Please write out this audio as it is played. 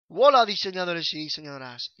Hola diseñadores y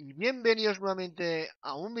diseñadoras y bienvenidos nuevamente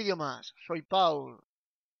a un vídeo más. Soy Paul.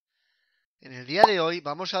 En el día de hoy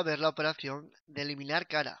vamos a ver la operación de eliminar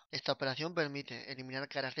cara. Esta operación permite eliminar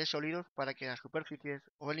caras de sólidos para crear superficies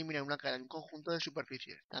o eliminar una cara en un conjunto de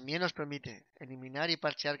superficies. También nos permite eliminar y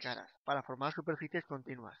parchear caras para formar superficies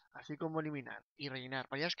continuas, así como eliminar y rellenar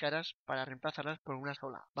varias caras para reemplazarlas por una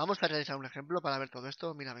sola. Vamos a realizar un ejemplo para ver todo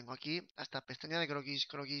esto. Mira, vengo aquí a esta pestaña de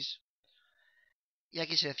croquis. Y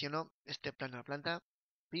aquí selecciono este plano de planta,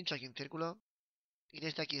 pincho aquí un círculo y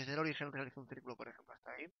desde aquí, desde el origen, realizo un círculo, por ejemplo,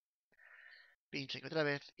 hasta ahí. Pincho aquí otra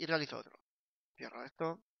vez y realizo otro. Cierro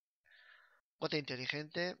esto. Cota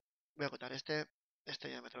inteligente. Voy a acotar este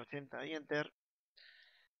diámetro 80 y Enter.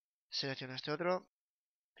 Selecciono este otro,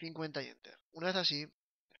 50 y Enter. Una vez así,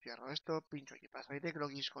 cierro esto, pincho aquí para salir de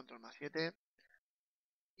croquis, control más 7.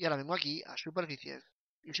 Y ahora vengo aquí a superficies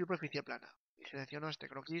y superficie plana. Y selecciono este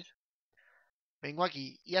croquis. Vengo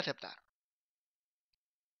aquí y aceptar.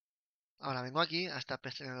 Ahora vengo aquí a esta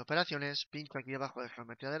pestaña de operaciones, pincho aquí debajo de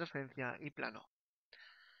geometría de referencia y plano.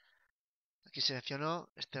 Aquí selecciono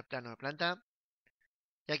este plano de planta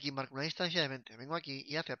y aquí marco una distancia de 20. Vengo aquí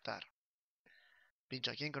y aceptar. Pincho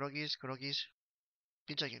aquí en croquis,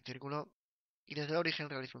 pincho aquí en círculo y desde el origen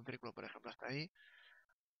realizo un círculo, por ejemplo, hasta ahí,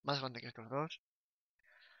 más grande que estos dos.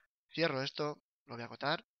 Cierro esto, lo voy a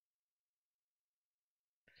acotar.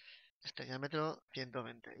 Este diámetro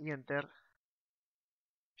 120 y Enter.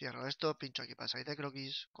 Cierro esto, pincho aquí para salir de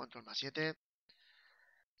croquis, control más 7.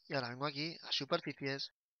 Y ahora vengo aquí a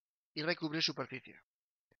superficies y recubrir superficie.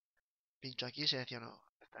 Pincho aquí, selecciono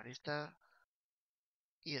esta lista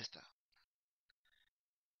y esta.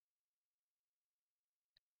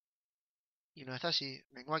 Y no es así,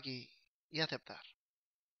 vengo aquí y aceptar.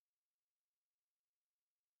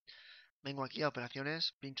 Vengo aquí a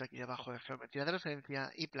operaciones, pincho aquí debajo de geometría de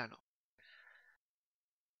referencia y plano.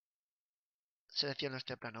 Selecciono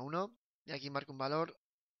este plano 1 y aquí marco un valor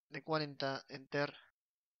de 40, Enter.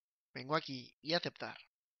 Vengo aquí y aceptar.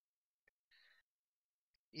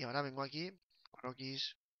 Y ahora vengo aquí,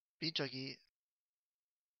 croquis, pincho aquí,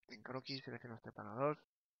 en croquis selecciono este plano 2,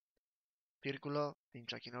 círculo,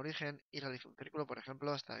 pincho aquí en origen y realizo un círculo, por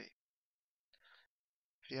ejemplo, hasta ahí.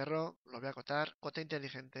 Cierro, lo voy a acotar, cota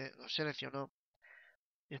inteligente, lo selecciono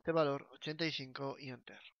y este valor 85 y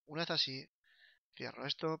Enter. Una vez así, cierro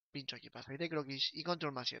esto, pincho aquí para salir de croquis y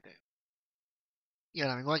control más 7. Y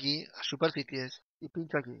ahora vengo aquí a superficies y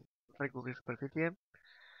pincho aquí, recubrir superficie,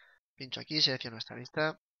 pincho aquí, selecciono esta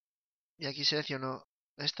lista y aquí selecciono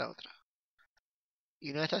esta otra.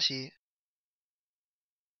 Y una vez así,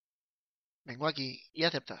 vengo aquí y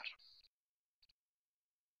aceptar.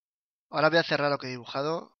 Ahora voy a cerrar lo que he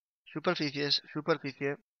dibujado, superficies,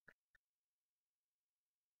 superficie,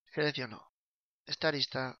 selecciono esta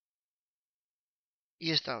lista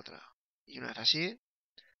y esta otra. Y una vez así,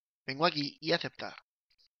 vengo aquí y aceptar.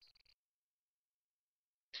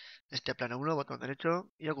 Este plano 1, botón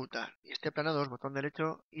derecho y ocultar. Y este plano 2, botón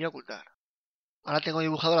derecho y ocultar. Ahora tengo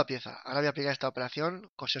dibujado la pieza. Ahora voy a aplicar esta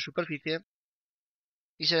operación, coser superficie,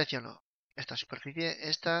 y selecciono esta superficie,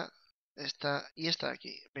 esta y esta de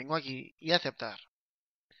aquí. Vengo aquí y aceptar.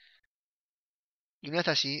 Y una vez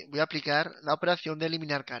así, voy a aplicar la operación de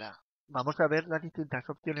eliminar cara. Vamos a ver las distintas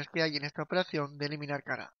opciones que hay en esta operación de eliminar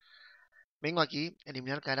cara. Vengo aquí,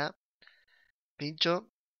 eliminar cara,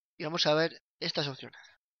 pincho y vamos a ver estas opciones.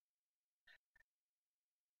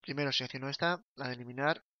 Primero selecciono esta, la de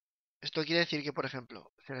eliminar. Esto quiere decir que, por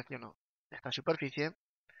ejemplo, selecciono esta superficie,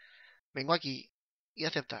 vengo aquí y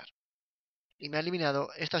aceptar. Y me ha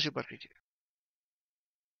eliminado esta superficie.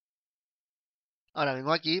 Ahora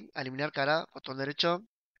vengo aquí a eliminar cara, botón derecho,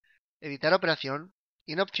 editar operación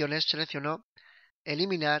y en opciones selecciono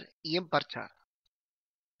eliminar y emparchar.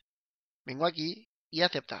 Vengo aquí y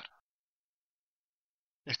aceptar.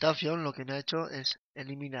 Esta opción lo que me ha hecho es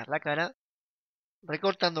eliminar la cara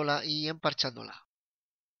recortándola y emparchándola.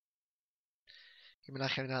 Y me la ha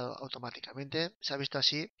generado automáticamente. Se ha visto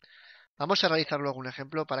así. Vamos a realizar luego un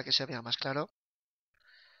ejemplo para que se vea más claro.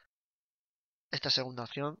 Esta segunda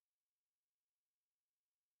opción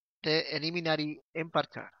de eliminar y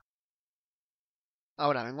emparchar.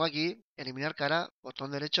 Ahora vengo aquí, eliminar cara,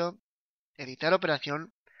 botón derecho, editar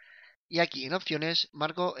operación y aquí en opciones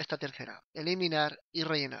marco esta tercera, eliminar y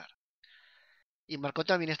rellenar. Y marco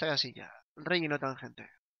también esta casilla, relleno tangente.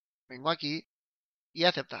 Vengo aquí y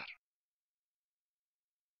aceptar.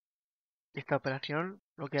 Esta operación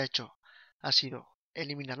lo que ha hecho ha sido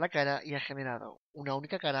eliminar la cara y ha generado una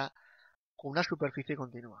única cara con una superficie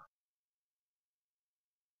continua.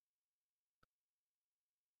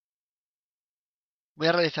 Voy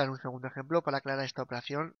a realizar un segundo ejemplo para aclarar esta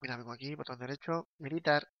operación. Mira, vengo aquí, botón derecho,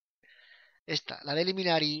 editar Esta, la de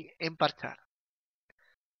eliminar y emparchar.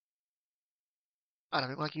 Ahora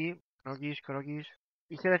vengo aquí, croquis,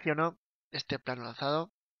 y selecciono este plano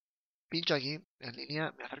lanzado. Pincho aquí, en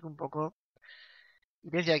línea, me acerco un poco. Y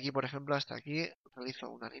desde aquí, por ejemplo, hasta aquí, realizo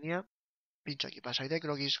una línea. Pincho aquí para salir de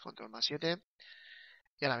croquis, control+7.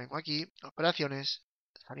 Y ahora vengo aquí, operaciones,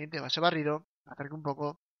 saliente base barrido, me acerco un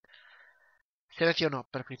poco. Selecciono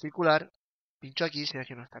perfil circular, pincho aquí,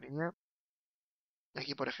 selecciono esta línea. Y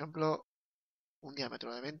aquí, por ejemplo, un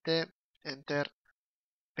diámetro de 20, enter.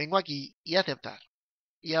 Vengo aquí y aceptar.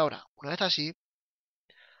 Y ahora, una vez así,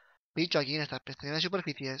 pincho aquí en estas pestañas de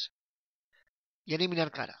superficies y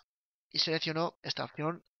eliminar cara. Y selecciono esta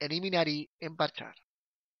opción, eliminar y emparchar.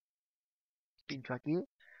 Pincho aquí,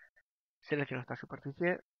 selecciono esta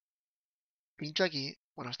superficie, pincho aquí,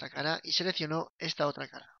 bueno, esta cara y selecciono esta otra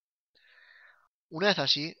cara. Una vez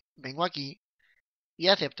así, vengo aquí y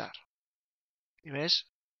aceptar. Y ves,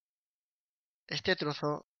 este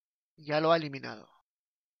trozo ya lo ha eliminado.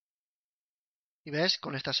 Y ves,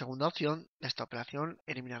 con esta segunda opción, de esta operación,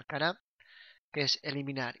 eliminar cara, que es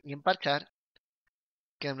eliminar y emparchar,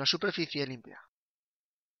 queda una superficie limpia.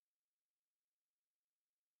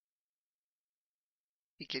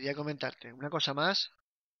 Y quería comentarte una cosa más.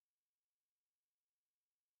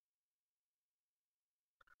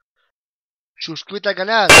 Suscríbete al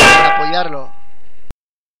canal para apoyarlo.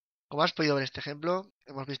 Como has podido ver este ejemplo,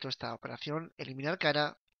 hemos visto esta operación, eliminar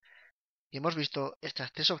cara, y hemos visto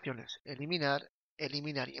estas tres opciones, eliminar,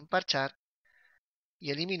 eliminar y emparchar,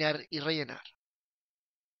 y eliminar y rellenar.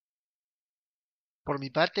 Por mi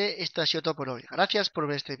parte, esto ha sido todo por hoy. Gracias por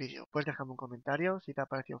ver este vídeo. Puedes dejarme un comentario si te ha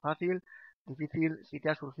parecido fácil, difícil, si te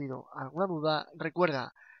ha surgido alguna duda.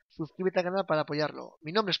 Recuerda, suscríbete al canal para apoyarlo.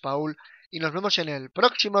 Mi nombre es Paul y nos vemos en el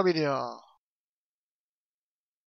próximo vídeo.